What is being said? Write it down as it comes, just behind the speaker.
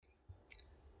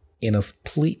In a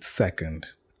split second,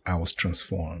 I was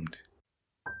transformed.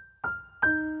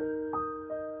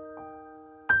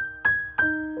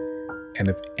 And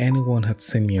if anyone had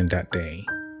seen me on that day,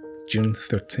 June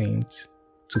 13th,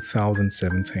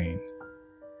 2017,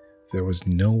 there was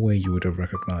no way you would have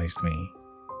recognized me.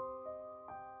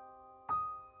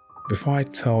 Before I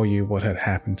tell you what had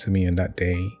happened to me on that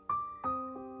day,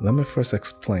 let me first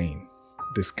explain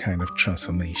this kind of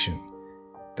transformation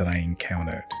that I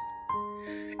encountered.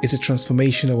 It's a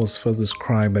transformation that was first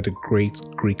described by the great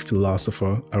Greek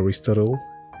philosopher Aristotle.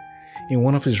 In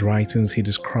one of his writings, he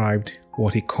described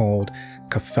what he called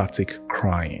cathartic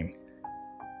crying.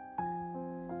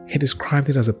 He described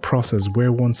it as a process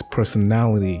where one's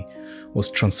personality was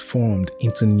transformed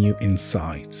into new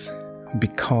insights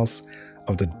because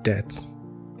of the depth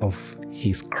of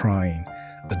his crying,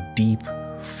 a deep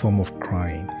form of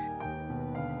crying.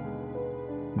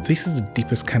 This is the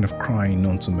deepest kind of crying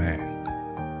known to man.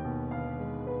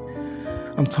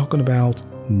 I'm talking about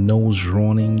nose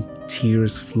running,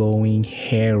 tears flowing,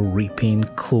 hair ripping,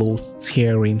 clothes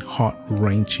tearing, heart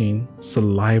wrenching,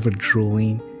 saliva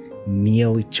drooling,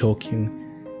 nearly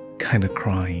choking kind of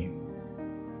crying.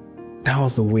 That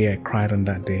was the way I cried on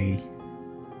that day,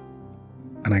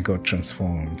 and I got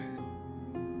transformed.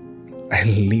 I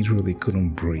literally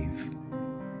couldn't breathe.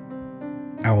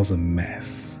 I was a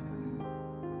mess.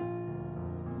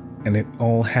 And it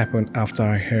all happened after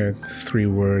I heard 3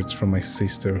 words from my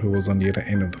sister who was on the other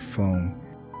end of the phone.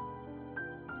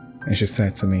 And she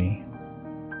said to me,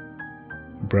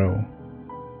 "Bro,"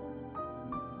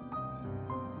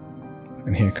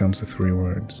 and here comes the 3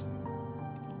 words,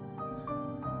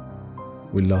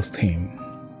 "We lost him.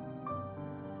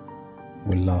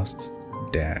 We lost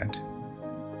Dad."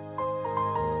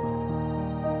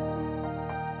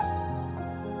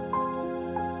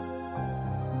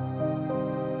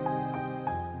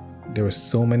 There were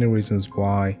so many reasons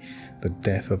why the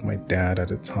death of my dad at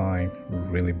the time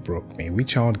really broke me,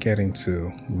 which I'll get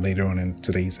into later on in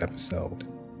today's episode.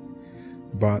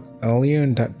 But earlier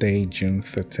in that day, June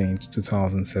 13th,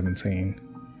 2017,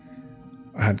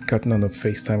 I had gotten on a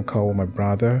FaceTime call with my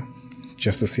brother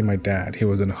just to see my dad. He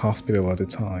was in the hospital at the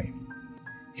time.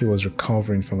 He was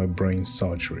recovering from a brain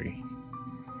surgery.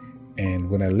 And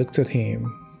when I looked at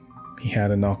him, he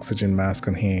had an oxygen mask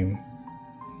on him.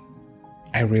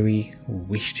 I really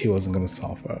wished he wasn't going to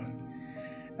suffer.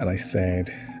 And I said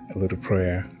a little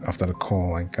prayer after the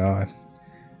call, like, "God,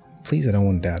 please, I don't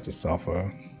want Dad to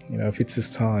suffer. If it's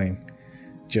his time,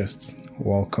 just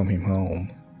welcome him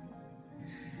home."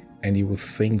 And you would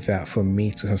think that for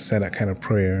me to have said that kind of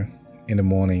prayer in the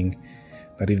morning,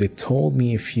 that if they told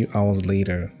me a few hours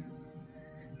later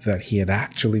that he had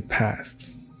actually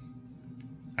passed,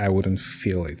 I wouldn't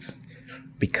feel it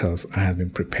because I had been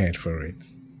prepared for it.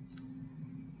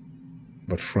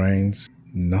 But friends,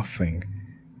 nothing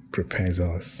prepares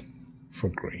us for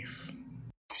grief.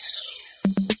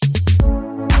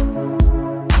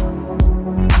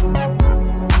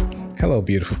 Hello,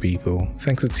 beautiful people.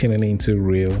 Thanks for tuning in to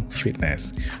Real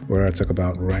Fitness, where I talk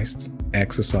about rest,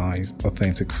 exercise,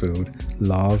 authentic food,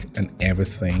 love, and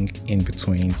everything in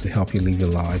between to help you live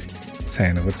your life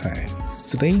 10 over 10.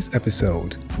 Today's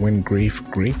episode, When Grief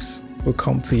Grips, will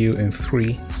come to you in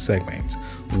 3 segments.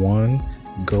 1,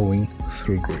 going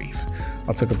through grief.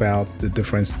 I'll talk about the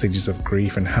different stages of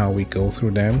grief and how we go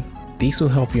through them. These will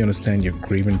help you understand your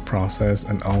grieving process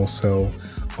and also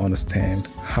understand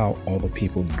how other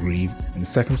people grieve. And the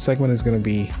second segment is going to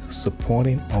be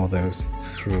supporting others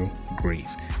through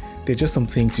grief. They're just some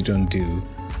things you don't do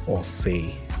or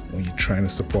say when you're trying to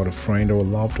support a friend or a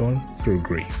loved one through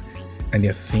grief. And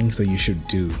they're things that you should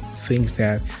do, things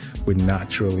that we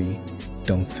naturally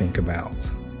don't think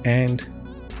about. And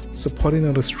supporting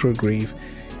others through grief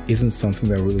isn't something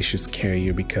that really should scare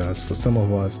you, because for some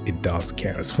of us, it does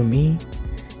scare us. For me,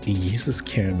 it used to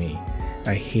scare me.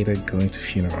 I hated going to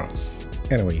funerals.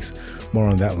 Anyways, more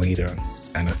on that later.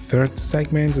 And the third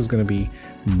segment is going to be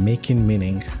making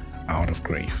meaning out of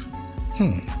grief.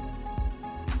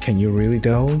 Can you really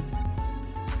though?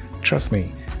 Trust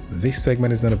me, this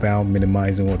segment is not about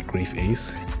minimizing what grief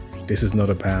is. This is not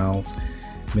about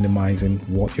minimizing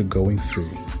what you're going through,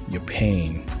 your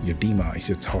pain, your demise,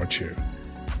 your torture.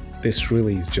 This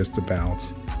really is just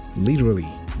about literally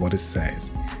what it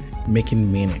says, making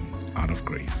meaning out of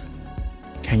grief.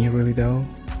 Can you really though?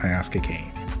 I ask again.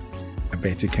 I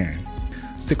bet you can.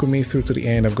 Stick with me through to the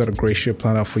end. I've got a great show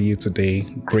planned out for you today.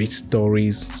 Great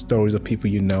stories of people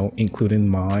you know, including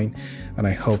mine. And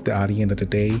I hope that at the end of the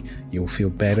day, you'll feel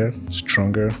better,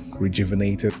 stronger,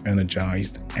 rejuvenated,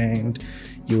 energized, and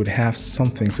you would have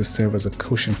something to serve as a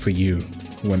cushion for you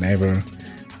whenever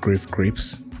grief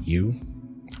grips you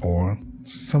or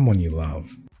someone you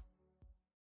love.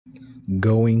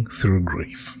 Going through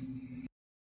grief.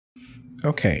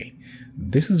 Okay,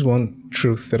 this is one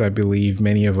truth that I believe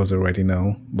many of us already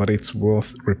know, but it's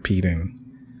worth repeating.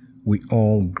 We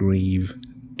all grieve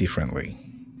differently.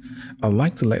 I'd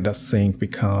like to let that sink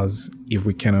because if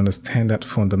we can understand that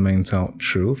fundamental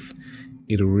truth,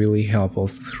 it'll really help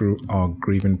us through our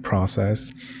grieving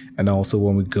process, and also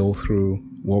when we go through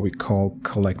what we call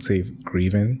collective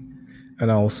grieving, and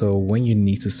also when you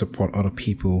need to support other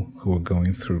people who are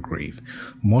going through grief.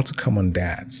 More to come on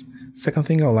that. Second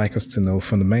thing I'd like us to know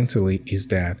fundamentally is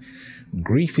that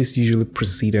grief is usually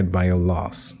preceded by a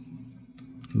loss.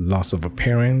 Loss of a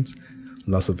parent,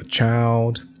 loss of a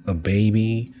child, a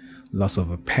baby, loss of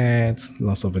a pet,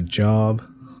 loss of a job,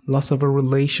 loss of a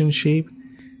relationship,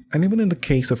 and even in the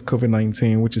case of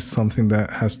COVID-19, which is something that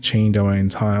has changed our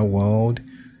entire world,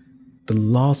 the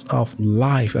loss of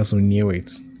life as we knew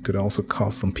it could also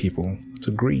cause some people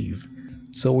to grieve.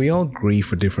 So we all grieve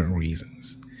for different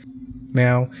reasons.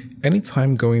 Now,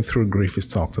 anytime going through grief is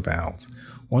talked about,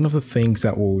 one of the things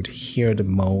that we would hear the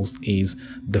most is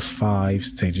the 5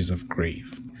 stages of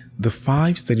grief. The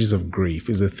 5 stages of grief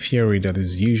is a theory that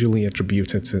is usually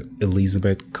attributed to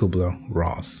Elizabeth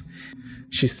Kubler-Ross.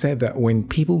 She said that when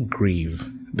people grieve,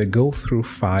 they go through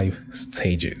 5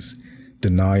 stages: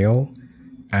 denial,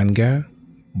 anger,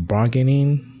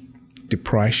 bargaining,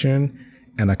 depression,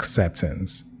 and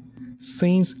acceptance.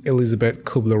 Since Elizabeth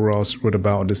Kubler-Ross wrote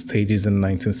about the stages in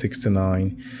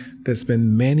 1969, there's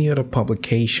been many other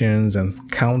publications and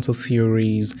counter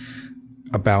theories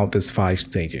about these 5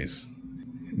 stages.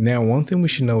 Now, one thing we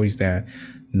should know is that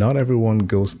not everyone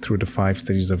goes through the 5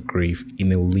 stages of grief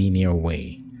in a linear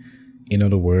way. In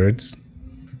other words,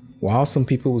 while some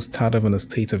people will start off in a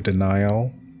state of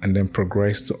denial and then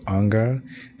progress to anger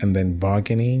and then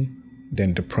bargaining,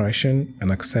 then depression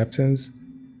and acceptance,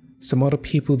 some other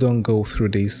people don't go through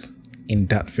this in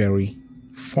that very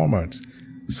format.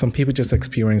 Some people just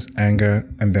experience anger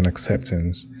and then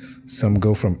acceptance. Some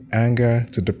go from anger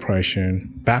to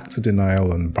depression, back to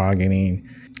denial and bargaining.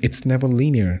 It's never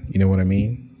linear, you know what I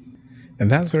mean?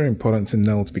 And that's very important to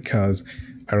note because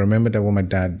I remember that when my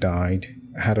dad died,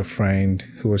 I had a friend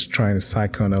who was trying to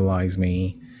psychoanalyze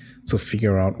me to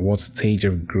figure out what stage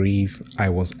of grief I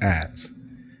was at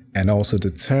and also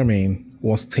determine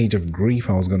what stage of grief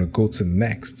I was going to go to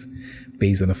next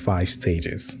based on the 5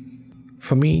 stages.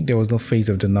 For me, there was no phase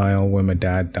of denial when my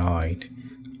dad died.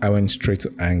 I went straight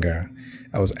to anger.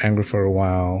 I was angry for a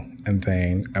while and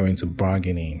then I went to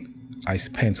bargaining. I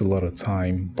spent a lot of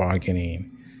time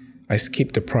bargaining. I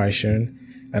skipped depression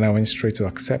and I went straight to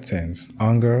acceptance,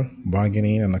 anger,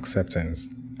 bargaining, and acceptance,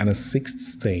 and a 6th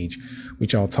stage,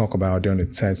 which I'll talk about during the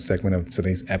 3rd segment of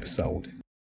today's episode.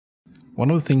 One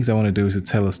of the things I want to do is to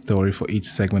tell a story for each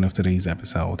segment of today's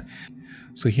episode.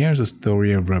 So here's a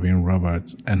story of Robin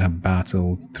Roberts and her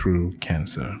battle through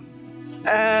cancer.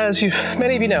 As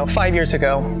many of you know, 5 years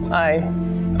ago,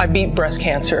 I beat breast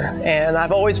cancer, and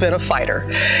I've always been a fighter.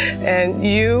 And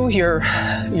your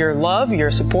love, your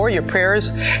support, your prayers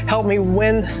helped me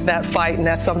win that fight, and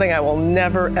that's something I will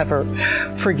never, ever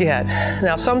forget.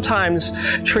 Now, sometimes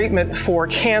treatment for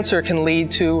cancer can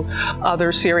lead to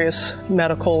other serious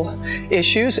medical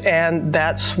issues, and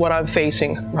that's what I'm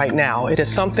facing right now. It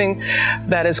is something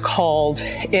that is called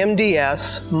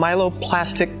MDS,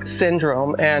 myeloplastic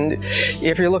syndrome, and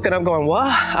if you're looking up going, what?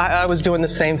 I was doing the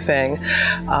same thing.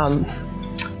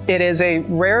 It is a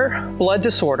rare blood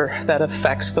disorder that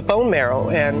affects the bone marrow,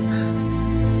 and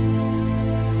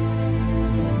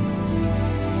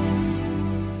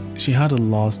she had a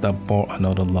loss that bore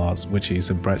another loss, which is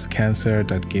a breast cancer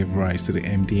that gave rise to the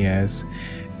MDS,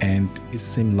 and it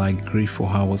seemed like grief for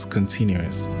her was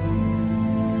continuous.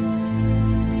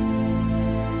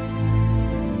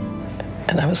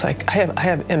 And I was like, I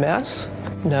have MS?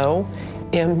 No,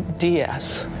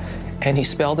 MDS. And he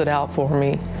spelled it out for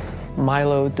me,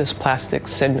 myelodysplastic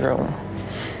syndrome.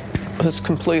 It was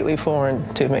completely foreign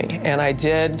to me. And I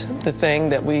did the thing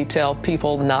that we tell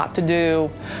people not to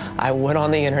do. I went on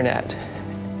the internet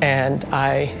and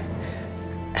I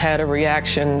had a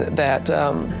reaction that,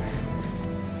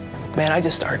 I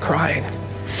just started crying.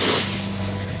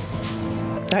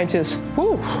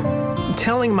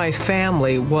 Telling my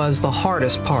family was the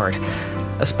hardest part,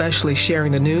 especially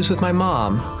sharing the news with my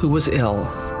mom, who was ill.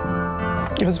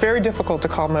 It was very difficult to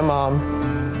call my mom.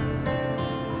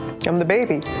 I'm the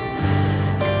baby.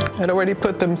 I'd already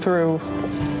put them through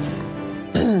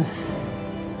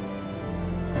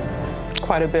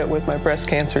quite a bit with my breast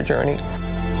cancer journey.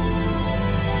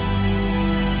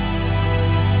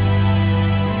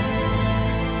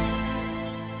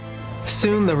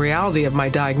 Soon the reality of my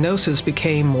diagnosis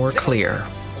became more clear.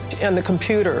 On the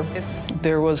computer,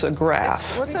 there was a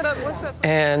graph. What's that?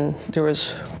 And there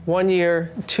was 1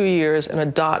 year, 2 years, and a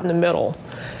dot in the middle.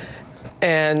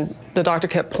 And the doctor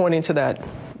kept pointing to that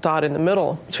dot in the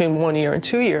middle between 1 year and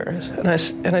 2 years. And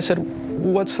I said,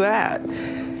 what's that?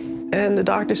 And the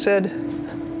doctor said,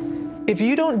 if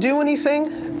you don't do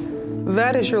anything,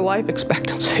 that is your life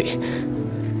expectancy.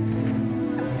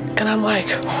 And I'm like,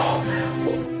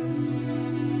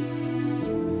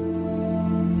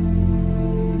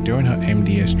 During her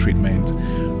MDS treatment,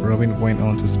 Robin went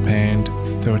on to spend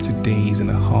 30 days in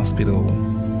a hospital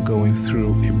going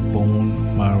through a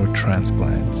bone marrow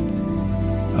transplant.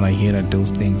 And I hear that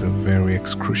those things are very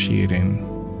excruciating.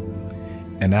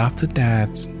 And after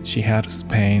that, she had to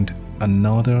spend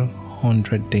another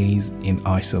 100 days in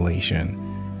isolation.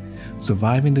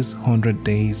 Surviving these 100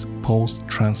 days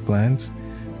post-transplant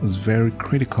was very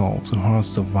critical to her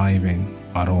surviving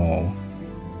at all.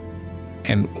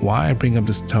 And why I bring up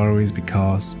the story is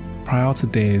because prior to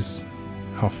this,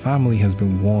 her family has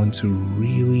been one to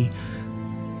really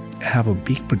have a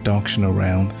big production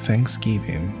around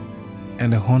Thanksgiving.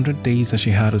 And the 100 days that she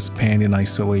had to spend in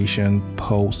isolation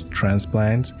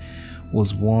post-transplant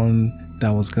was one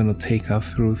that was going to take her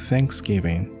through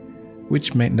Thanksgiving,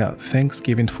 which meant that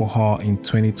Thanksgiving for her in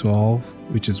 2012,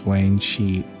 which is when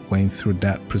she went through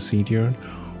that procedure,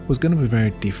 was going to be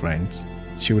very different.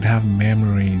 She would have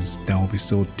memories that will be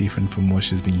so different from what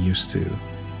she's been used to.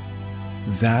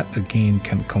 That again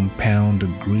can compound the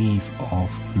grief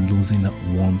of losing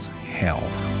one's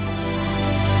health.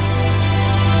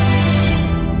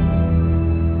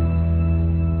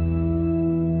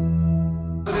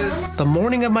 the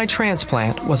morning of my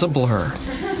transplant was a blur.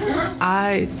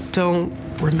 I don't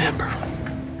remember.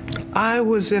 I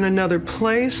was in another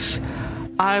place.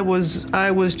 I was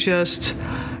just,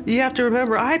 you have to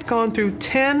remember, I had gone through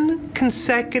 10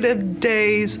 consecutive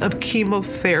days of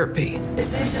chemotherapy.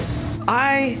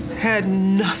 I had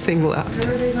nothing left.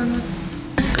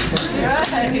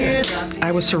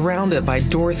 I was surrounded by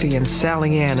Dorothy and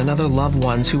Sally Ann and other loved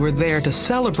ones who were there to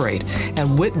celebrate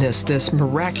and witness this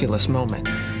miraculous moment.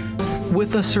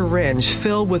 With a syringe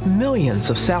filled with millions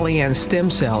of Sally Ann stem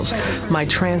cells, my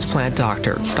transplant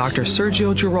doctor, Dr.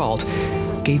 Sergio Giralt,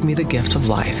 gave me the gift of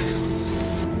life.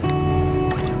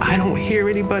 I don't hear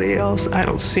anybody else. I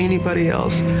don't see anybody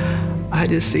else. I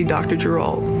just see Dr.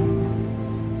 Giralt.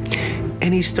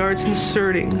 And he starts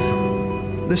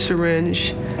inserting the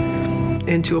syringe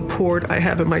into a port I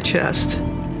have in my chest.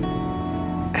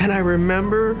 And I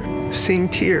remember seeing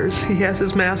tears. He has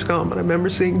his mask on, but I remember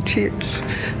seeing tears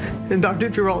in Dr.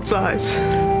 Giralt's eyes.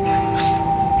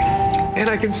 And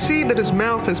I can see that his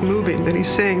mouth is moving, that he's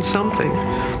saying something.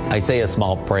 I say a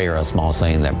small prayer, a small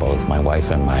saying that both my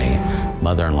wife and my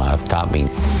mother-in-law have taught me.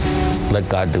 Let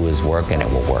God do his work and it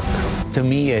will work. To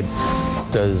me, it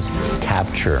does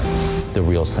capture the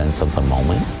real sense of the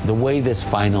moment. The way this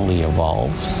finally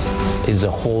evolves is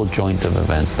a whole joint of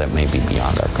events that may be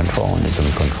beyond our control and is in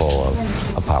the control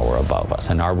of a power above us.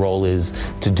 And our role is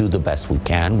to do the best we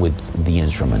can with the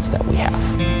instruments that we have.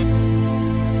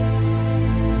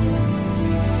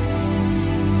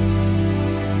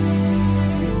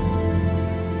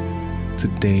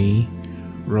 Today,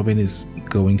 Robin is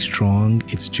going strong.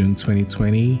 It's June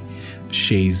 2020.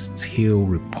 She's still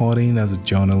reporting as a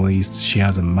journalist. She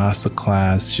has a master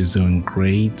class. She's doing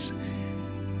great.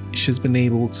 She's been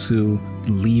able to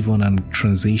live on and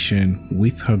transition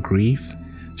with her grief.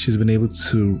 She's been able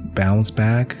to bounce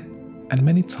back. And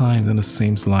many times, and it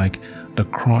seems like the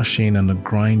crushing and the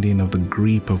grinding of the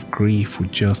grip of grief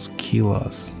would just kill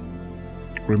us.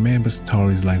 Remember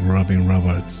stories like Robin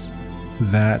Roberts,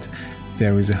 that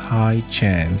there is a high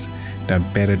chance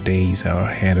that better days are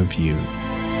ahead of you.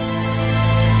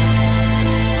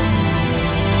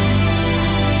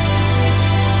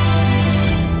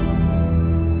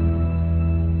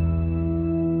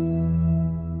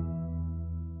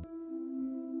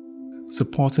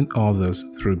 Supporting others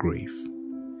through grief.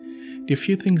 There are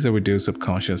few things that we do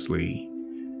subconsciously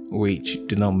which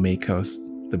do not make us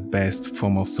the best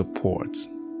form of support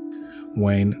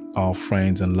when our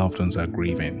friends and loved ones are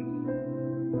grieving.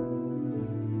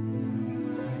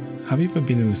 Have you ever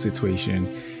been in a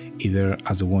situation, either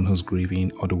as the one who's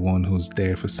grieving or the one who's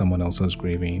there for someone else who's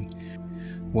grieving,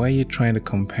 where you're trying to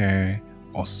compare,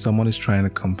 or someone is trying to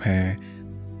compare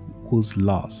whose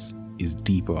loss is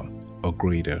deeper or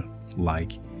greater?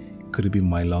 Like, could it be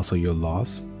my loss or your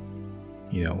loss?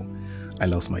 You know, I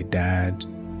lost my dad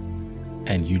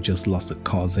and you just lost a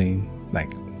cousin.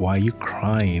 Like, why are you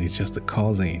crying? It's just a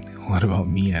cousin. What about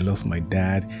me? I lost my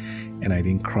dad and I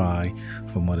didn't cry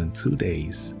for more than 2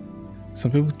 days.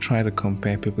 Some people try to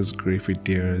compare people's grief with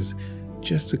theirs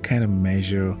just to kind of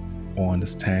measure or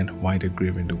understand why they're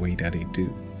grieving the way that they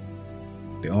do.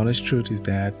 The honest truth is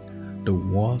that the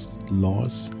worst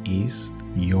loss is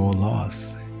your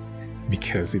loss,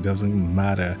 because it doesn't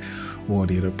matter what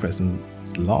the other person's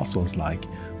loss was like.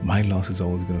 My loss is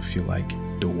always going to feel like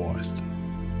the worst.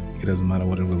 It doesn't matter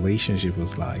what a relationship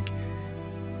was like,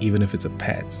 even if it's a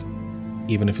pet,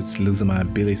 even if it's losing my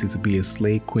ability to be a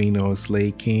slave queen or a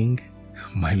slave king,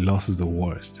 my loss is the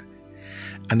worst.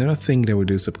 Another thing that we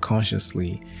do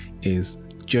subconsciously is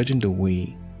judging the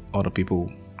way other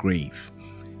people grieve.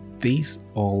 This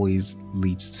always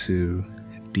leads to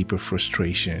deeper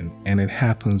frustration, and it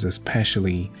happens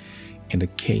especially in the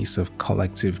case of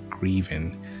collective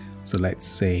grieving. So let's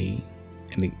say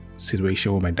in the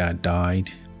situation where my dad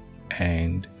died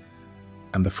and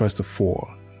I'm the first of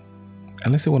four,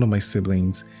 and let's say one of my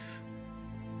siblings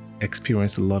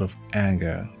experienced a lot of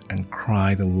anger and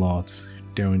cried a lot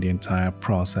during the entire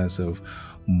process of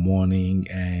mourning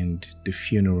and the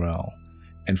funeral.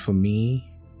 And for me,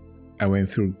 I went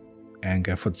through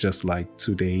anger for just like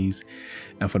 2 days,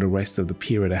 and for the rest of the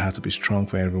period I had to be strong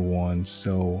for everyone,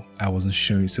 so I wasn't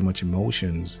showing so much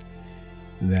emotions.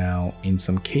 Now, in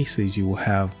some cases, you will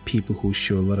have people who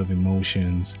show a lot of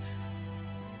emotions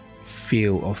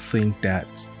feel or think that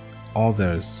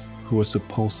others who are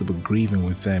supposed to be grieving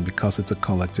with them, because it's a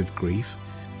collective grief,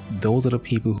 those are the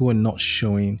people who are not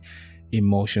showing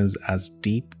emotions as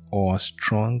deep or as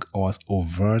strong or as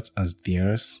overt as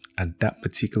theirs at that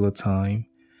particular time,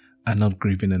 are not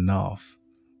grieving enough,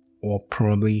 or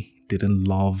probably didn't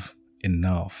love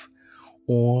enough,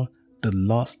 or the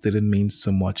loss didn't mean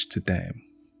so much to them.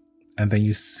 And then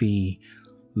you see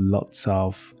lots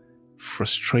of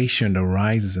frustration that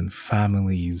arises in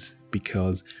families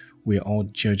because we're all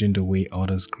judging the way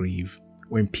others grieve.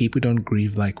 When people don't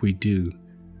grieve like we do,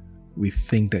 we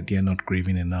think that they're not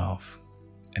grieving enough.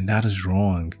 And that is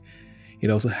wrong.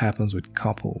 It also happens with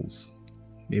couples.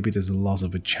 Maybe there's a loss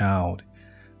of a child,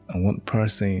 and one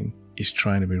person is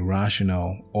trying to be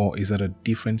rational or is at a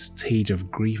different stage of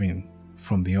grieving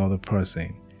from the other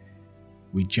person.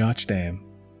 We judge them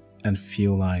and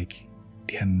feel like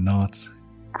they are not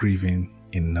grieving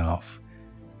enough.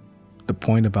 The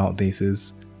point about this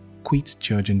is, quit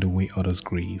judging the way others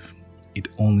grieve. It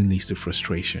only leads to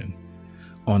frustration.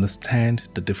 Understand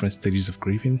the different stages of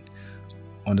grieving.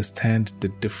 Understand the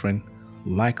different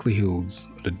likelihoods,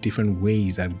 the different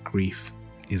ways that grief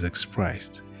is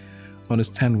expressed.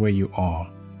 Understand where you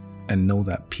are, and know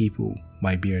that people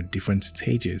might be at different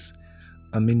stages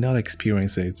and may not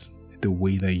experience it the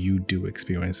way that you do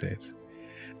experience it.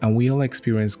 And we all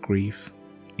experience grief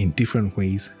in different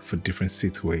ways for different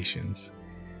situations.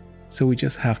 So we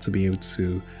just have to be able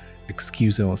to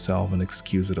excuse ourselves and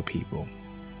excuse other people.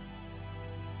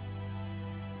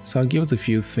 So I'll give us a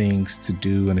few things to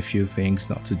do and a few things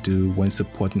not to do when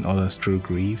supporting others through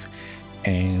grief,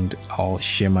 and I'll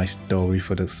share my story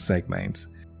for this segment.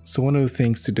 So one of the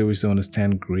things to do is to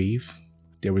understand grief.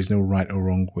 There is no right or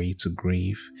wrong way to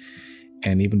grieve.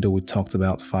 And even though we talked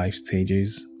about 5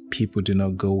 stages, people do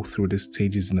not go through the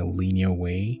stages in a linear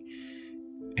way.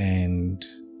 And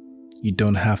you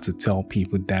don't have to tell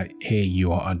people that, hey,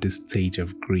 you are at this stage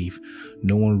of grief.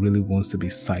 No one really wants to be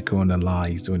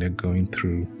psychoanalyzed when they're going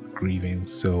through grieving.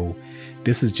 So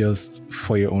this is just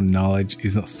for your own knowledge.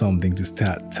 It's not something to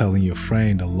start telling your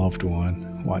friend or loved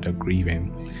one while they're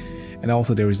grieving. And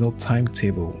also, there is no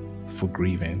timetable for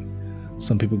grieving.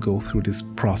 Some people go through these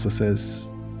processes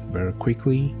very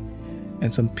quickly,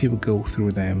 and some people go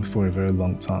through them for a very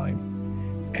long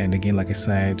time. And again, like I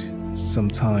said,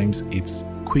 sometimes it's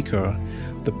quicker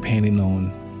depending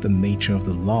on the nature of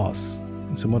the loss,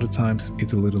 and some other times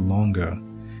it's a little longer.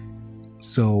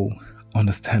 So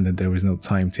understand that there is no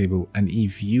timetable, and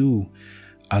if you,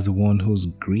 as the one who's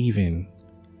grieving,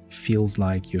 feels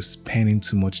like you're spending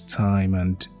too much time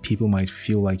and people might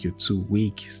feel like you're too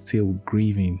weak still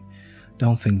grieving,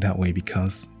 don't think that way,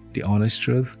 because the honest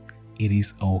truth, it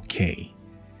is okay.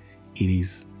 It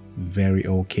is very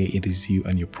okay. It is you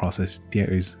and your process. There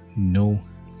is no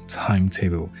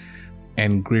timetable.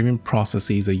 And grieving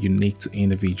processes are unique to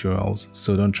individuals,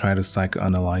 so don't try to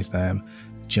psychoanalyze them.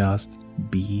 Just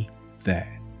be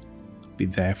there. Be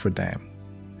there for them.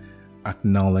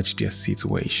 Acknowledge their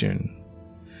situation.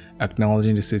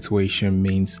 Acknowledging the situation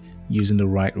means using the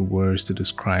right words to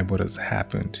describe what has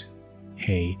happened.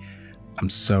 Hey, I'm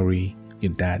sorry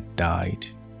your dad died.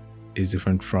 Is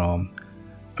different from,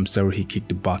 I'm sorry he kicked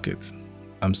the bucket.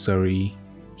 I'm sorry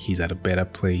he's at a better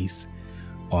place.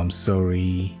 Or I'm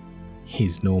sorry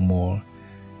he's no more.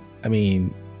 I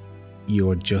mean,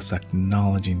 you're just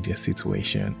acknowledging their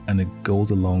situation, and it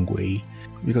goes a long way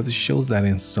because it shows that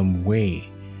in some way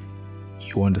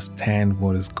you understand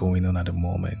what is going on at the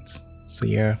moment. So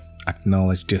yeah,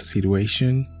 acknowledge their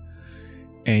situation,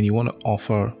 and you want to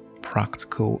offer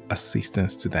practical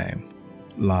assistance to them,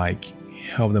 like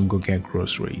help them go get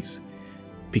groceries,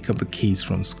 pick up the kids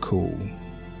from school,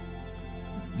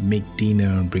 make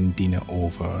dinner and bring dinner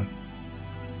over,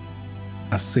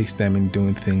 assist them in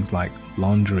doing things like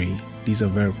laundry. These are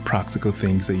very practical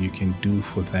things that you can do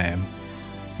for them.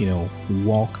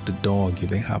 Walk the dog if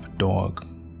they have a dog,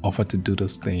 offer to do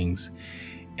those things.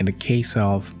 In the case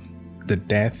of the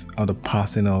death or the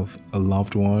passing of a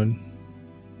loved one,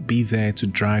 be there to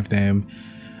drive them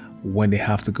when they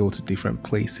have to go to different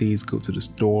places, go to the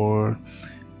store,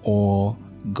 or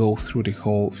go through the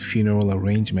whole funeral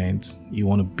arrangements. You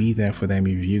want to be there for them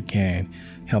if you can.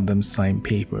 Help them sign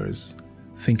papers.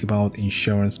 Think about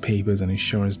insurance papers and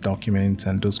insurance documents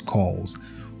and those calls.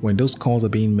 When those calls are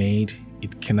being made,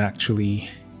 it can actually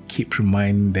keep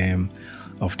reminding them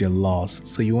of their loss.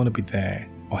 So you want to be there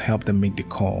or help them make the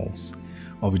calls,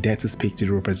 or be there to speak to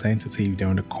the representative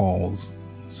during the calls.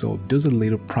 So those are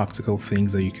little practical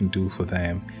things that you can do for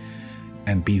them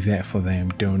and be there for them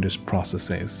during these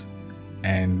processes,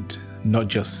 and not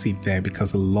just sit there,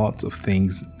 because a lot of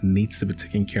things needs to be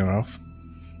taken care of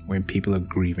when people are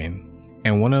grieving.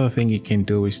 And one other thing you can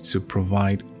do is to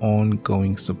provide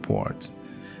ongoing support.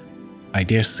 I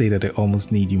dare say that they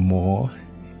almost need you more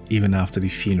even after the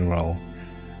funeral.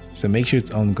 So make sure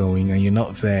it's ongoing and you're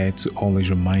not there to always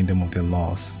remind them of their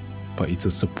loss, but it's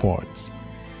a support.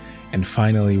 And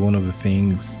finally, one of the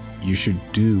things you should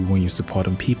do when you're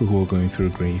supporting people who are going through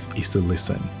grief is to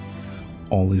listen.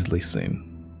 Always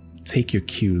listen. Take your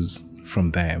cues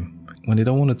from them. When they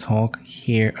don't want to talk,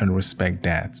 hear and respect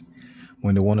that.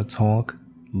 When they want to talk,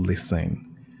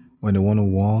 listen. When they want to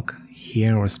walk,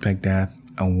 hear and respect that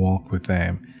and walk with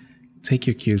them. Take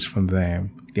your cues from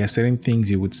them. There are certain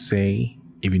things you would say.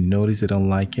 If you notice they don't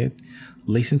like it,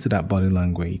 listen to that body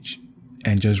language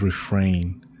and just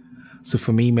refrain. So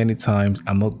for me, many times,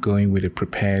 I'm not going with a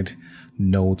prepared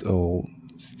note or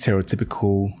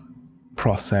stereotypical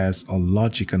process or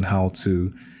logic on how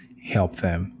to help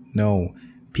them. No,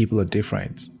 people are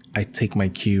different. I take my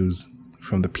cues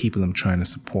from the people I'm trying to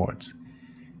support,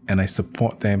 and I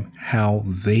support them how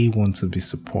they want to be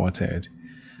supported,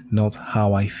 not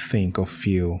how I think or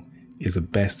feel is the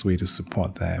best way to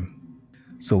support them.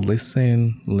 So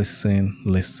listen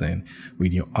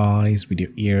with your eyes, with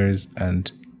your ears,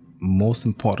 and most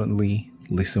importantly,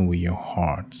 listen with your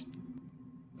heart.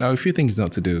 Now, a few things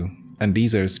not to do, and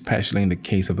these are especially in the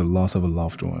case of the loss of a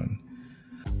loved one.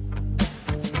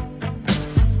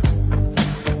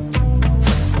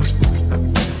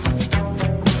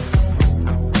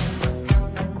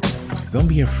 Don't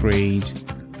be afraid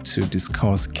to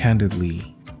discuss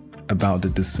candidly about the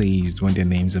deceased when their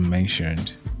names are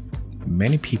mentioned.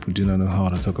 Many people do not know how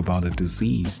to talk about the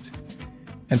deceased,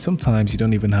 and sometimes you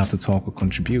don't even have to talk or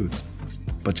contribute,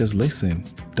 but just listen.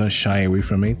 Don't shy away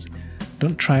from it.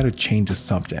 Don't try to change the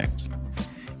subject.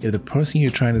 If the person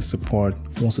you're trying to support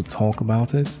wants to talk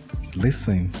about it,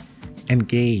 listen,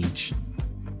 engage.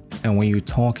 And when you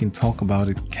talk about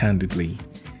it candidly,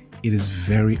 it is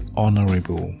very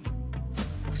honorable.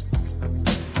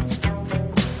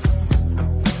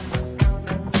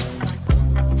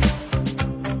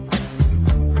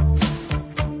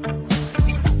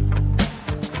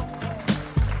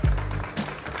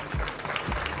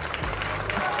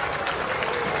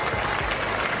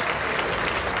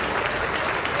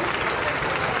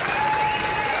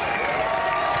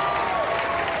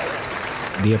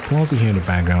 The applause you hear in the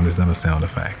background is not a sound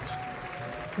effect.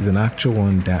 It's an actual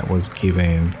one that was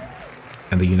given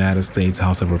in the United States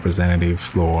House of Representatives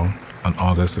floor on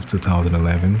August of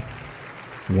 2011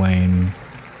 when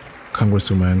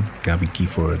Congresswoman Gabby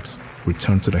Giffords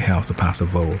returned to the House to pass a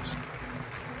vote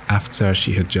after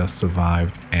she had just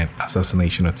survived an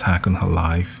assassination attack on her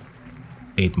life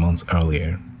 8 months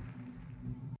earlier.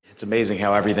 It's amazing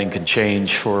how everything can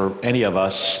change for any of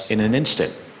us in an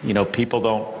instant. People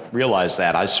don't realize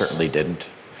that. I certainly didn't.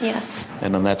 Yes.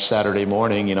 And on that Saturday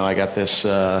morning, I got this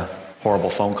horrible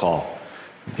phone call.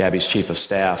 Gabby's chief of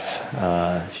staff.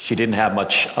 She didn't have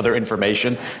much other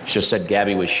information. She just said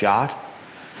Gabby was shot.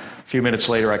 A few minutes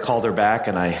later, I called her back,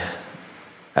 and I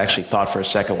actually thought for a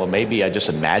second, well, maybe I just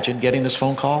imagined getting this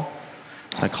phone call.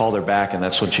 I called her back, and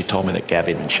that's when she told me that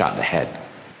Gabby had been shot in the head.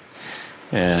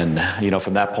 And,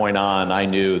 from that point on, I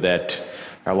knew that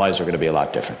our lives were going to be a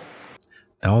lot different.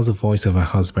 That was the voice of her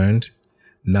husband,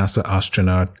 NASA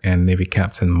astronaut and Navy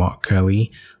Captain Mark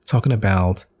Kelly, talking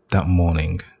about that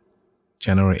morning,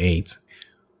 January 8th,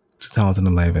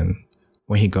 2011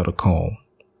 when he got a call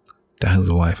that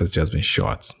his wife has just been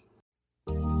shot.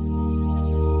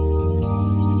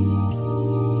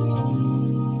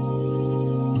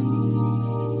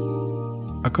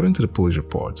 According to the police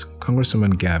report,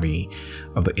 Congresswoman Gabby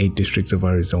of the 8th District of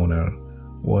Arizona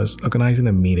was organizing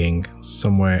a meeting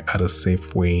somewhere at a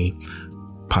Safeway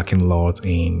parking lot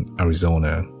in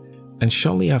Arizona. And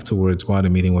shortly afterwards, while the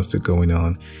meeting was still going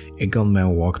on, a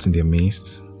gunman walked in their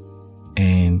midst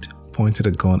and pointed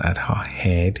a gun at her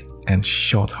head and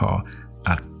shot her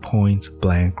at point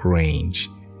blank range.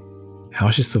 How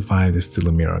she survived is still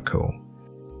a miracle,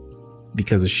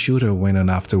 because the shooter went on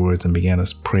afterwards and began to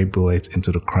spray bullets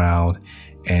into the crowd,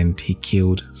 and he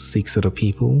killed 6 other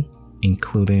people,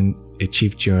 including a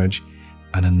chief judge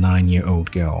and a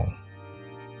 9-year-old girl.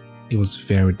 It was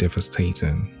very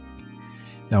devastating.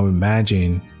 Now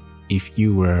imagine if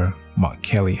you were Mark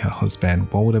Kelly, her husband,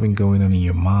 what would have been going on in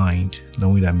your mind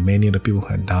knowing that many other people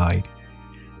had died,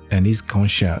 and these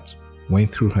gunshots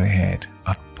went through her head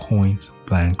at point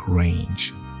blank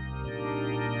range.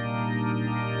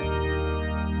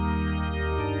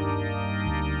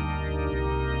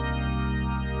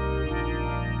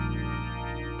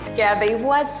 Gabby,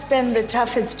 what's been the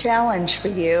toughest challenge for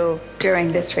you during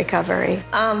this recovery?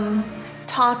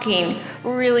 Talking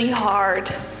really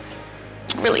hard.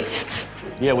 Really.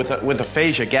 Yeah, with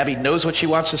aphasia, Gabby knows what she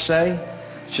wants to say,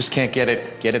 just can't get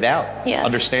it out. Yes.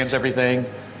 Understands everything,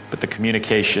 but the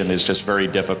communication is just very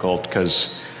difficult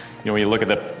because, when you look at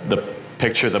the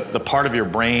picture, the part of your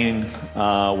brain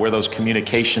where those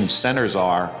communication centers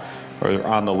are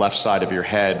on the left side of your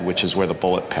head, which is where the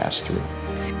bullet passed through.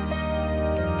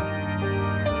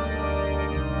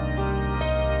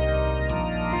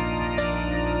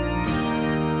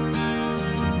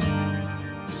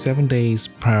 Seven days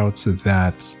prior to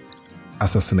that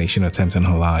assassination attempt on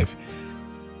her life,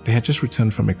 they had just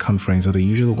returned from a conference that they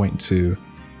usually went to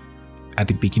at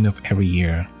the beginning of every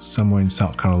year, somewhere in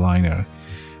South Carolina.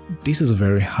 This is a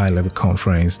very high-level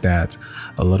conference that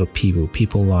a lot of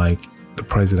people like the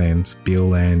president,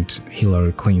 Bill and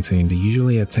Hillary Clinton, they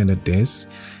usually attended this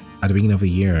at the beginning of the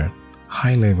year.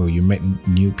 High level, you met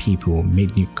new people,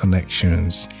 made new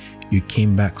connections. You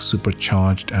came back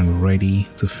supercharged and ready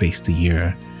to face the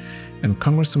year. And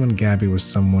Congresswoman Gabby was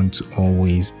someone to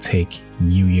always take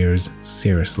New Year's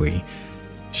seriously.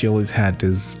 She always had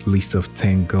this list of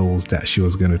 10 goals that she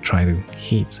was going to try to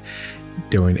hit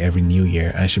during every new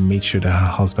year, and she made sure that her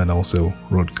husband also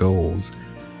wrote goals.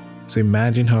 So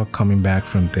imagine her coming back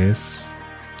from this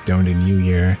during the new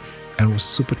year and was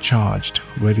supercharged,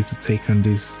 ready to take on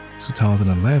this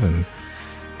 2011.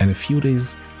 And a few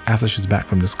days after she's back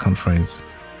from this conference,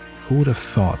 who would have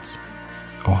thought,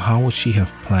 or how would she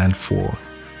have planned for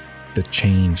the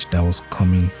change that was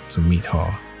coming to meet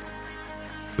her,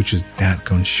 which was that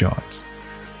gunshot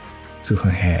to her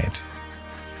head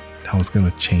that was going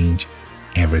to change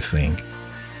everything.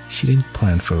 She didn't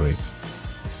plan for it.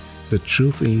 The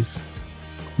truth is,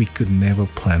 we could never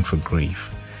plan for grief.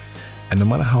 And no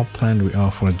matter how planned we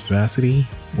are for adversity,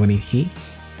 when it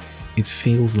hits, it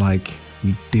feels like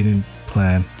we didn't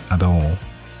plan at all.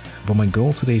 But my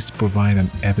goal today is to provide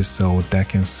an episode that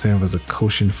can serve as a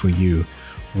caution for you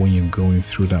when you're going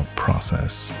through that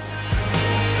process.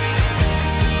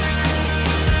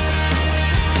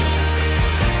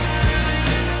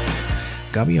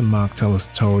 Gabby and Mark tell a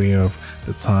story of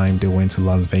the time they went to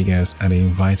Las Vegas and they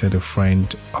invited a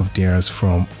friend of theirs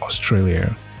from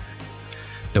Australia.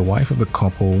 The wife of the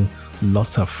couple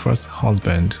lost her first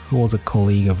husband, who was a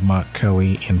colleague of Mark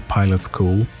Kelly in pilot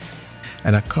school,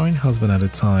 and her current husband at the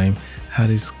time had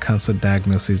his cancer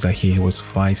diagnosis that he was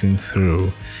fighting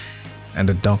through, and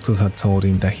the doctors had told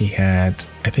him that he had,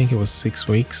 I think it was 6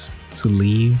 weeks to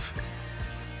live.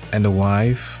 And the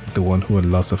wife, the one who had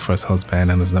lost her first husband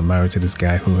and was not married to this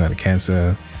guy who had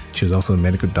cancer, she was also a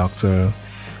medical doctor,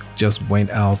 just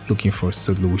went out looking for a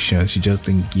solution. She just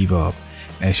didn't give up,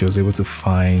 and she was able to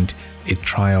find a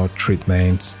trial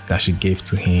treatment that she gave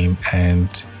to him.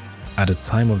 And at the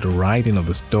time of the writing of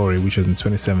the story, which was in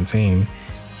 2017,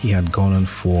 he had gone on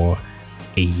for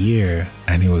a year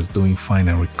and he was doing fine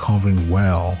and recovering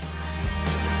well.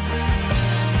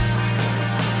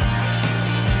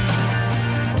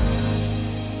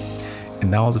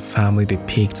 And that was a family they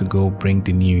picked to go bring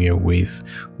the new year with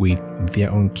their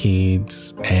own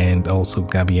kids and also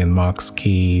Gabby and Mark's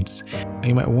kids. And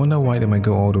you might wonder why they might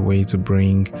go all the way to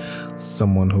bring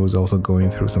someone who is also going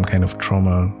through some kind of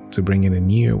trauma to bring in a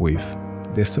new year with.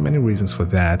 There's so many reasons for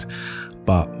that,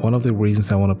 but one of the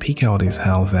reasons I want to pick out is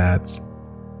how that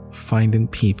finding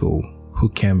people who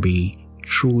can be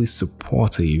truly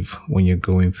supportive when you're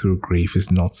going through grief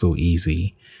is not so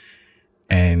easy.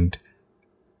 And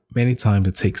many times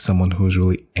it takes someone who's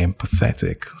really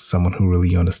empathetic, someone who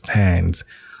really understands,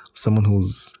 someone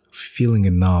who's feeling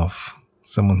enough,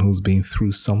 someone who's been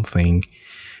through something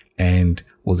and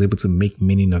was able to make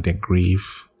meaning of their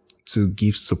grief, to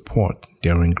give support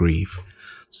during grief.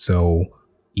 So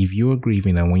if you're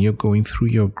grieving and when you're going through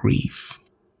your grief,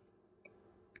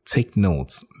 take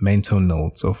notes, mental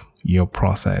notes of your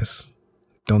process.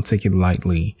 Don't take it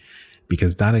lightly,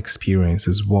 because that experience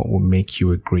is what will make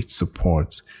you a great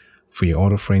support for your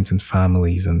other friends and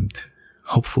families, and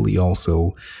hopefully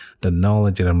also the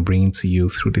knowledge that I'm bringing to you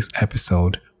through this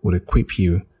episode would equip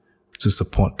you to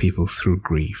support people through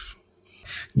grief.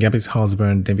 Gabby's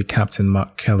husband, Navy Captain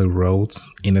Mark Kelly, wrote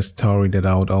in a story that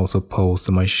I would also post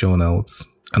in my show notes,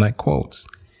 and I quote,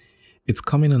 "It's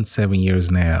coming on 7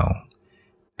 years now,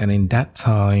 and in that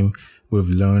time, we've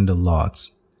learned a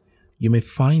lot. You may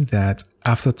find that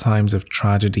after times of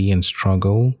tragedy and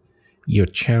struggle, your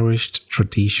cherished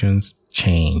traditions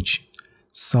change.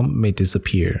 Some may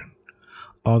disappear.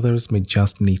 Others may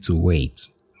just need to wait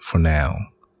for now.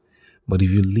 But if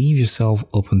you leave yourself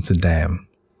open to them,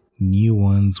 new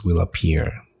ones will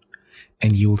appear,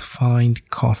 and you will find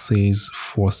causes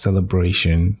for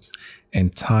celebration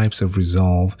and types of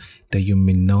resolve that you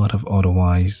may not have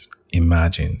otherwise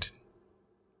imagined."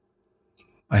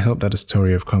 I hope that the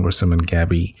story of Congresswoman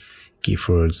Gabby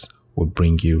Giffords would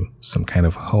bring you some kind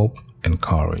of hope and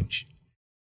courage.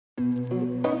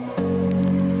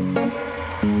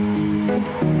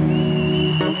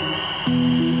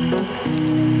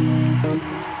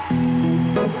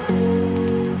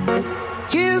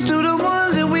 Here's to the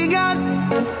ones that we got.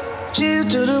 Cheers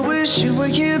to the wish you were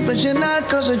here, but you're not.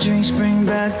 'Cause the drinks bring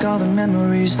back all the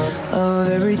memories of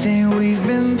everything we've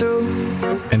been through.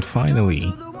 And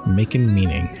finally, making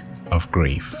meaning of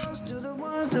grief.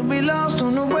 That we lost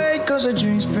on the way, 'cause the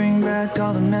drinks bring back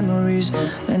all the memories,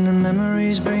 and the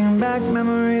memories bring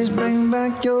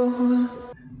back your.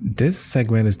 This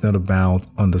segment is not about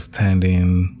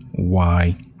understanding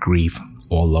why grief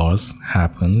or loss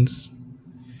happens.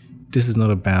 This is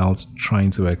not about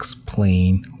trying to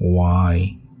explain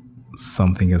why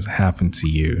something has happened to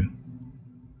you.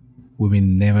 We may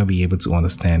never be able to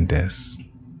understand this,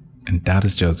 and that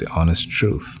is just the honest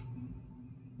truth.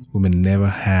 We may never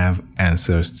have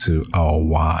answers to our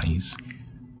whys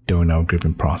during our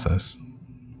grieving process.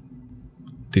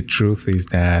 The truth is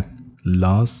that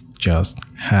loss just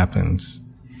happens,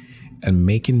 and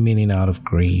making meaning out of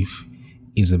grief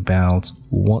is about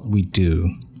what we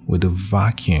do with the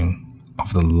vacuum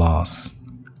of the loss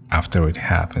after it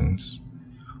happens.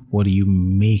 What do you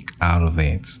make out of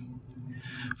it?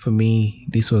 For me,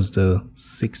 this was the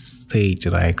 6th stage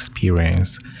that I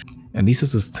experienced. And this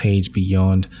was a stage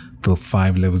beyond the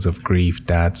 5 levels of grief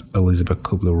that Elizabeth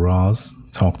Kubler-Ross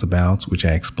talked about, which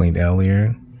I explained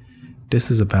earlier.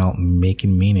 This is about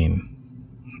making meaning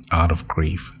out of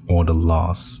grief or the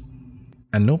loss.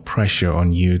 And no pressure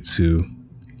on you to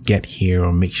get here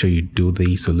or make sure you do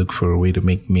this or look for a way to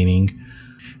make meaning.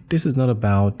 This is not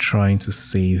about trying to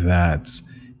say that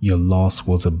your loss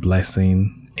was a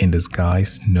blessing in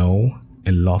disguise. No,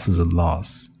 a loss is a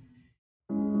loss.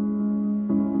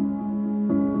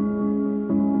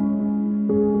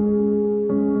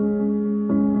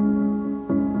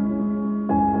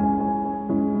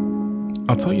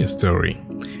 I'll tell you a story,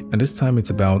 and this time it's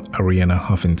about Arianna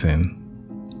Huffington.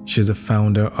 She's the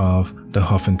founder of the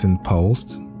Huffington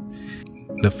Post,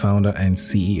 the founder and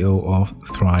CEO of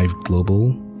Thrive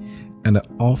Global, and the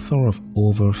author of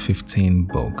over 15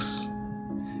 books,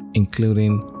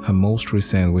 including her most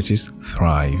recent, which is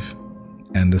Thrive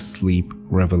and the Sleep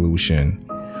Revolution.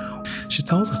 She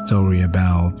tells a story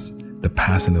about the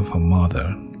passing of her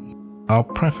mother. I'll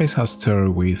preface her story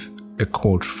with a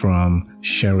quote from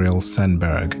Sheryl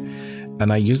Sandberg,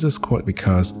 and I use this quote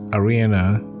because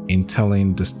Arianna, in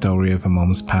telling the story of her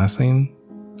mom's passing,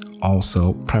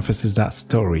 also prefaces that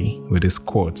story with this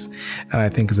quote, and I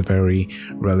think it's a very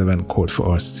relevant quote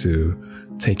for us to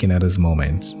take in at this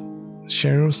moment.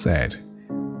 Sheryl said,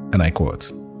 and I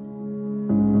quote,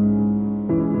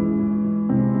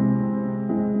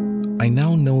 "I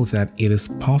now know that it is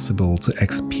possible to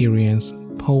experience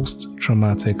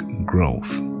post-traumatic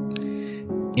growth.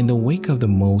 In the wake of the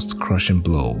most crushing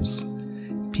blows,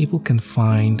 people can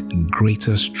find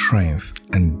greater strength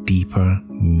and deeper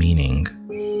meaning.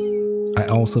 I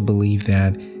also believe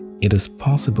that it is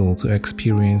possible to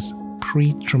experience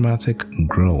pre-traumatic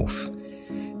growth,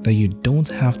 that you don't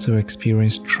have to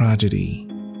experience tragedy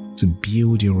to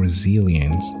build your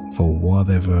resilience for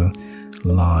whatever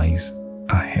lies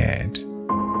ahead."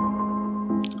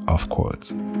 Of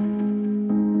course.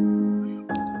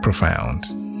 Profound.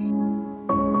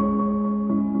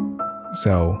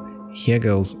 So here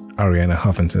goes Arianna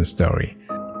Huffington's story.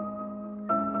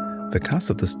 The cast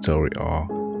of the story are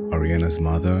Arianna's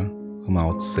mother, whom I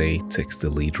would say takes the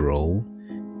lead role,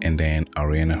 and then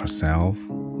Arianna herself,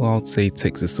 who I would say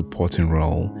takes a supporting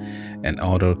role, and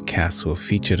other casts who are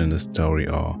featured in the story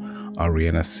are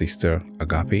Arianna's sister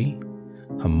Agape,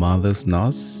 her mother's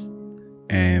nurse,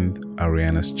 and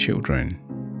Arianna's children.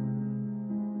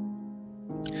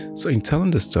 So in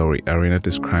telling the story, Arianna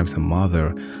describes her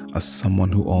mother as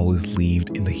someone who always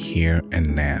lived in the here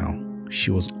and now. She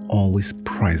was always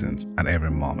present at every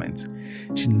moment.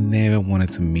 She never wanted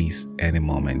to miss any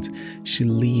moment. She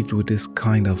lived with this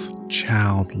kind of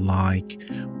childlike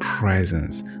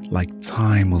presence, like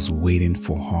time was waiting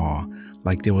for her,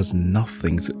 like there was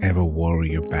nothing to ever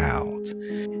worry about.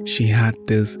 She had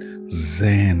this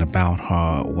zen about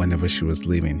her whenever she was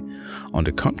living. On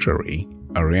the contrary,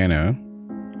 Arianna,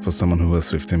 for someone who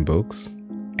has 15 books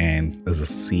and is a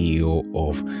CEO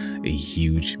of a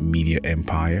huge media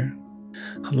empire,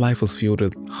 her life was filled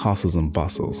with hustles and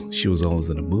bustles. She was always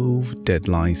on the move,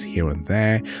 deadlines here and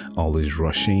there, always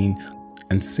rushing,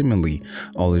 and seemingly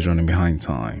always running behind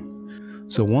time.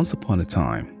 So once upon a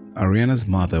time, Arianna's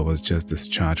mother was just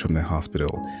discharged from the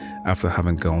hospital after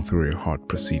having gone through a heart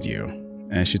procedure.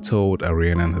 And she told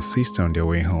Arianna and her sister on their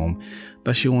way home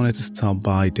that she wanted to stop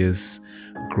by this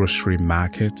grocery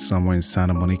market somewhere in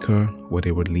Santa Monica where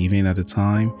they were living at the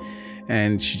time.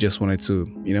 And she just wanted to,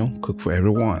 cook for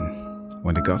everyone.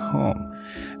 When they got home,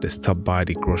 they stopped by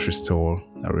the grocery store.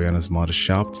 Arianna's mother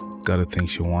shopped, got the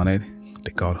things she wanted.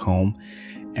 They got home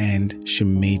and she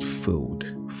made food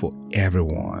for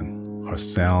everyone.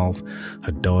 Herself,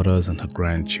 her daughters, and her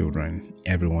grandchildren.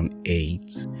 Everyone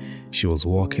ate. She was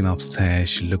walking upstairs.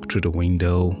 She looked through the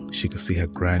window. She could see her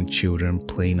grandchildren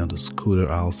playing on the scooter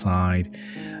outside.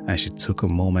 And she took a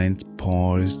moment,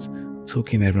 paused,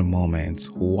 took in every moment,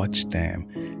 watched them,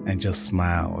 and just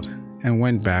smiled and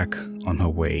went back on her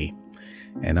way.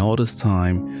 And all this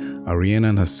time, Arianna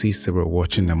and her sister were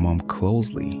watching their mom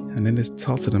closely, and then they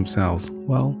thought to themselves,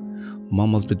 well,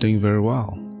 mom must be doing very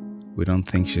well. We don't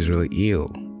think she's really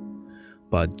ill.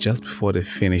 But just before they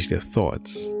finished their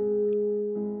thoughts,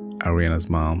 Arianna's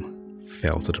mom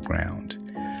fell to the ground.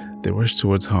 They rushed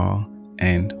towards her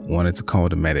and wanted to call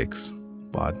the medics,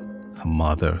 but her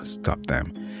mother stopped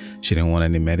them. She didn't want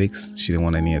any medics. She didn't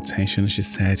want any attention. She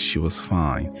said she was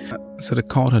fine. So they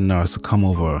called her nurse to come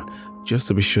over just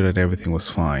to be sure that everything was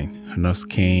fine. Her nurse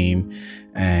came,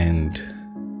 and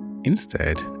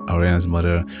instead, Arianna's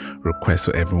mother requests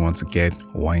for everyone to get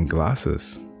wine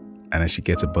glasses. And then she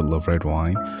gets a bottle of red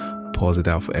wine, pours it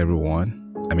out for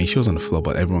everyone. I mean, she was on the floor,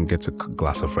 but everyone gets a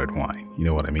glass of red wine. You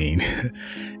know what I mean?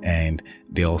 And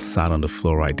they all sat on the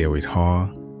floor right there with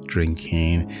her,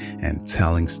 drinking and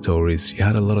telling stories. She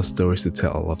had a lot of stories to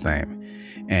tell, all of them.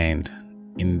 And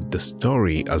in the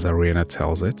story, as Arianna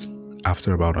tells it,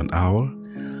 after about an hour,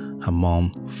 her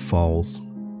mom falls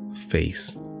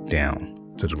face down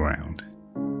to the ground.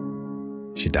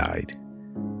 She died.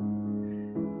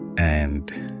 And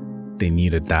they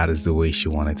knew that is the way she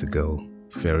wanted to go.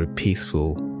 Very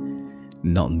peaceful,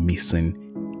 not missing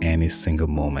any single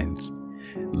moment.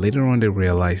 Later on, they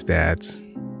realized that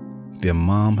their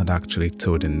mom had actually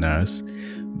told the nurse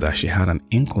that she had an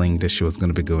inkling that she was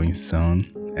going to be going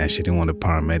soon, and she didn't want the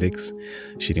paramedics.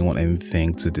 She didn't want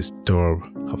anything to disturb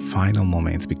her final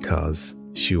moments because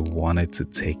she wanted to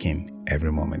take in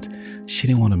every moment. She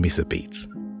didn't want to miss a beat.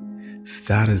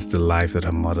 That is the life that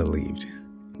her mother lived.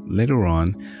 Later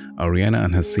on, Arianna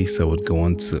and her sister would go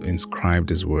on to inscribe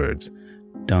these words,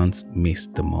 "Don't miss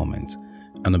the moment,"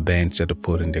 on a bench that they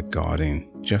put in their garden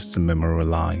just to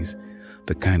memorialize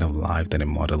the kind of life that her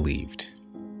mother lived.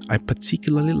 I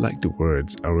particularly like the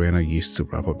words Arianna used to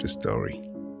wrap up the story.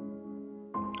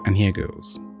 And here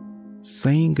goes.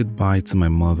 Saying goodbye to my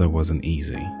mother wasn't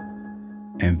easy,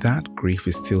 and that grief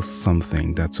is still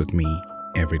something that's with me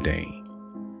every day.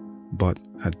 But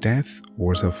her death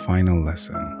was her final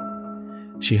lesson.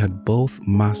 She had both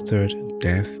mastered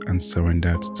death and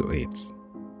surrendered to it,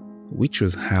 which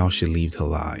was how she lived her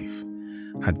life.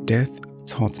 Her death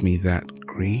taught me that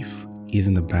grief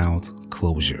isn't about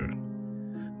closure,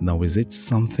 nor is it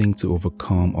something to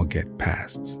overcome or get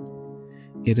past.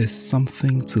 It is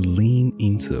something to lean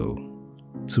into,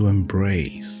 to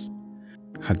embrace.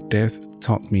 Her death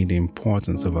taught me the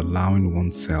importance of allowing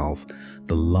oneself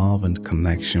the love and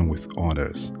connection with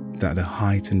others that the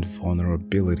heightened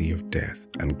vulnerability of death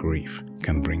and grief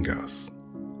can bring us.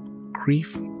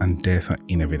 Grief and death are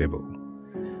inevitable,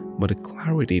 but the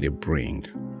clarity they bring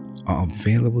are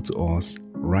available to us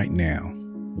right now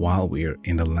while we're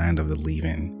in the land of the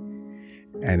living.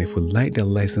 And if we let the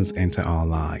lessons enter our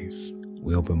lives,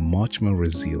 will be much more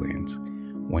resilient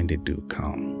when they do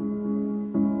come.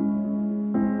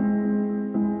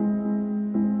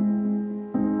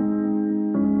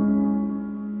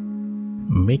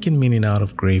 Making meaning out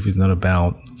of grief is not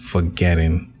about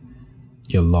forgetting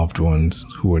your loved ones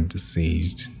who are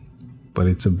deceased, but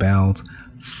it's about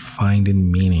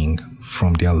finding meaning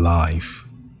from their life.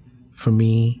 For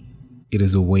me, it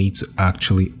is a way to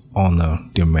actually honor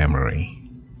their memory.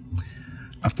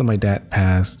 After my dad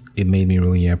passed, it made me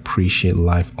really appreciate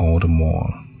life all the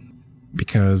more.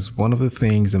 Because one of the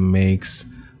things that makes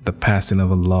the passing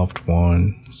of a loved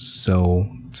one so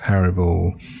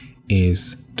terrible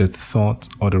is the thought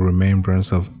or the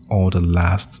remembrance of all the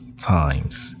last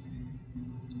times.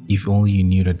 If only you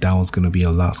knew that was going to be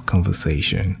a last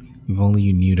conversation. If only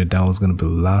you knew that was going to be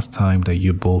the last time that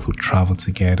you both would travel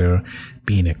together,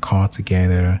 be in a car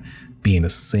together, be in the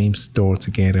same store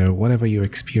together, whatever your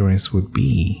experience would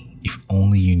be. If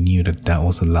only you knew that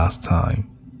was the last time.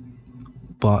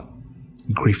 But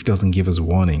grief doesn't give us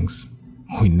warnings.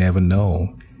 We never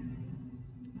know.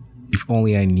 If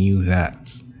only I knew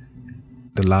that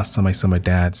the last time I saw my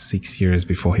dad 6 years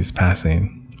before his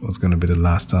passing was going to be the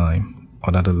last time,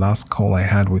 or that the last call I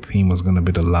had with him was going to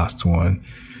be the last one,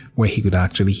 where he could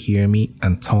actually hear me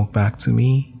and talk back to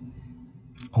me.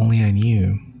 If only I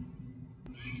knew.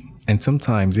 And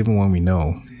sometimes, even when we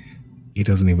know, it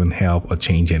doesn't even help or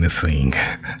change anything.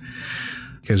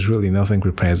 Because really nothing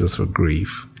prepares us for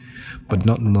grief. But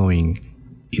not knowing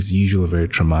is usually very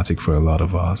traumatic for a lot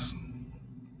of us.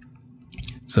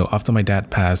 So after my dad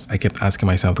passed, I kept asking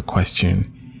myself the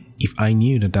question, if I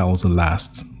knew that was the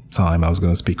last time I was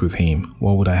going to speak with him,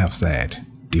 what would I have said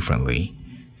differently?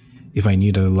 If I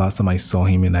knew that the last time I saw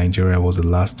him in Nigeria was the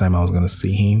last time I was going to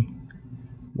see him,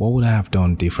 what would I have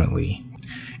done differently?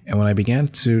 And when I began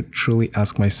to truly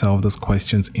ask myself those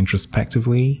questions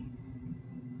introspectively,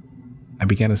 I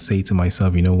began to say to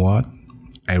myself, you know what?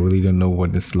 I really don't know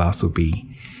what this last will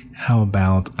be. How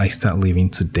about I start living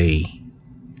today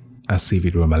as if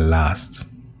it were my last?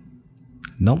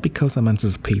 Not because I'm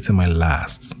anticipating my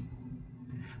last,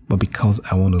 but because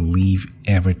I want to live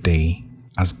every day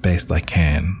as best I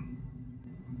can.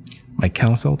 My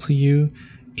counsel to you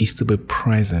is to be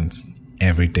present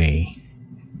every day.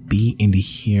 Be in the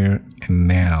here and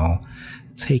now,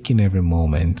 taking every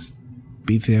moment.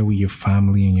 Be there with your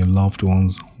family and your loved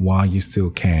ones while you still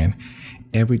can.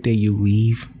 Every day you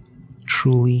live,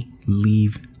 truly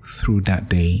live through that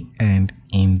day, and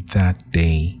in that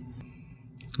day,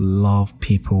 love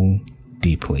people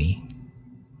deeply.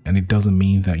 And it doesn't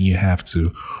mean that you have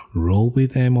to roll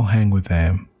with them or hang with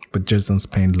them, but just don't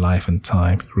spend life and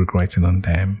time regretting on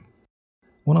them.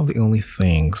 One of the only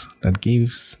things that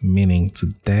gives meaning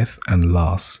to death and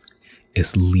loss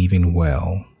is living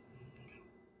well.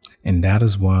 And that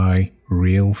is why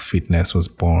Real Fitness was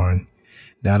born.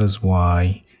 That is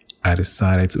why I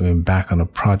decided to embark on a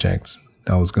project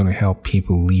that was going to help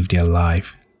people live their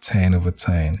life 10 over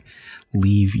 10.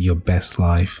 Live your best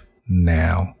life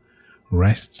now.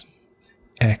 Rest,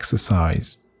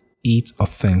 exercise, eat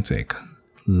authentic,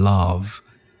 love.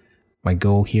 My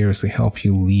goal here is to help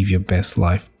you live your best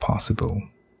life possible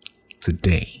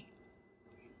today,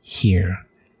 here,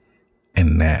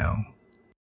 and now.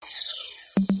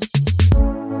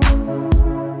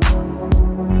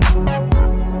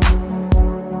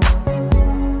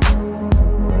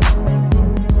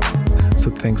 So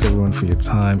thanks everyone for your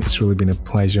time. It's really been a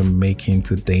pleasure making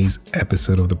today's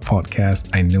episode of the podcast.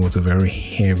 I know it's a very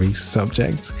heavy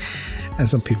subject, and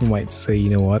some people might say,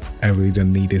 you know what, I really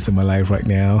don't need this in my life right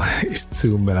now. It's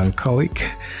too melancholic.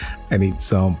 I need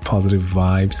some positive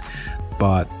vibes.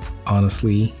 But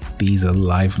honestly, these are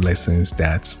life lessons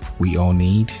that we all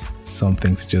need.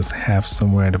 Something to just have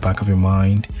somewhere at the back of your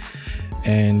mind.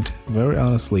 And very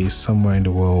honestly, somewhere in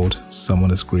the world,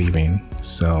 someone is grieving.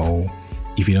 So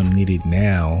if you don't need it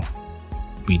now,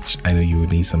 which I know you will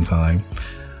need some time,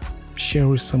 share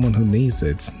with someone who needs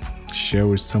it. Share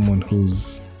with someone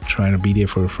who's trying to be there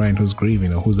for a friend who's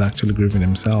grieving or who's actually grieving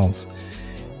themselves.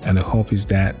 And the hope is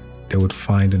that they would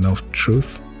find enough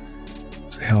truth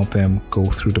to help them go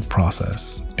through the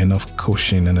process, enough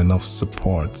cushion and enough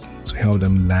support to help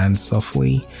them land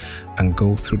softly and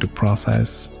go through the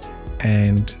process.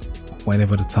 And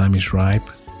whenever the time is ripe,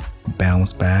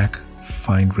 bounce back,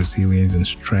 find resilience and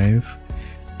strength,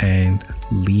 and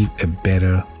live a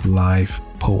better life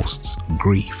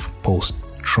post-grief,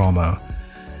 post-trauma.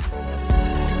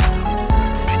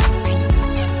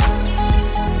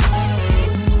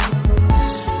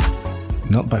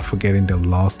 Not by forgetting the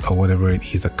loss or whatever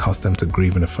it is that caused them to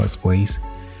grieve in the first place,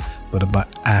 but about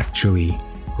actually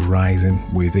rising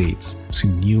with it to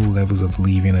new levels of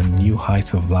living and new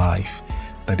heights of life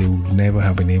that they would never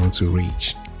have been able to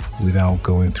reach without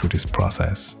going through this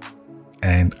process.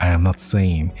 And I am not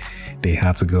saying they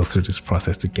had to go through this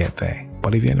process to get there.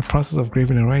 But if they're in the process of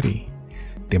grieving already,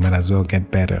 they might as well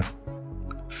get better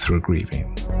through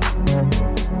grieving.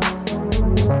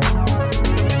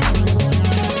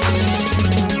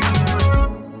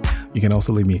 You can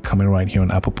also leave me a comment right here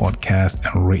on Apple Podcast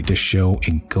and rate the show.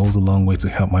 It goes a long way to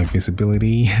help my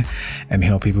visibility and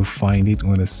help people find it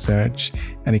when they search.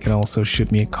 And you can also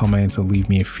shoot me a comment or leave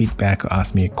me a feedback or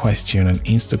ask me a question on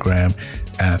Instagram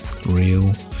at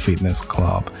Real Fitness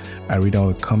Club. I read all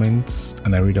the comments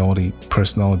and I read all the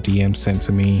personal DMs sent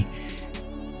to me.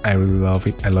 I really love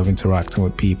it. I love interacting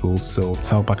with people. So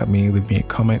talk back at me, leave me a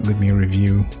comment, leave me a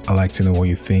review. I like to know what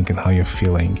you think and how you're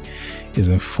feeling. It's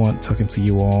been fun talking to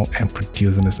you all and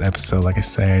producing this episode. Like I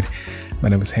said, my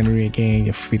name is Henry again,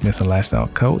 your fitness and lifestyle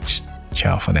coach.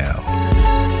 Ciao for now.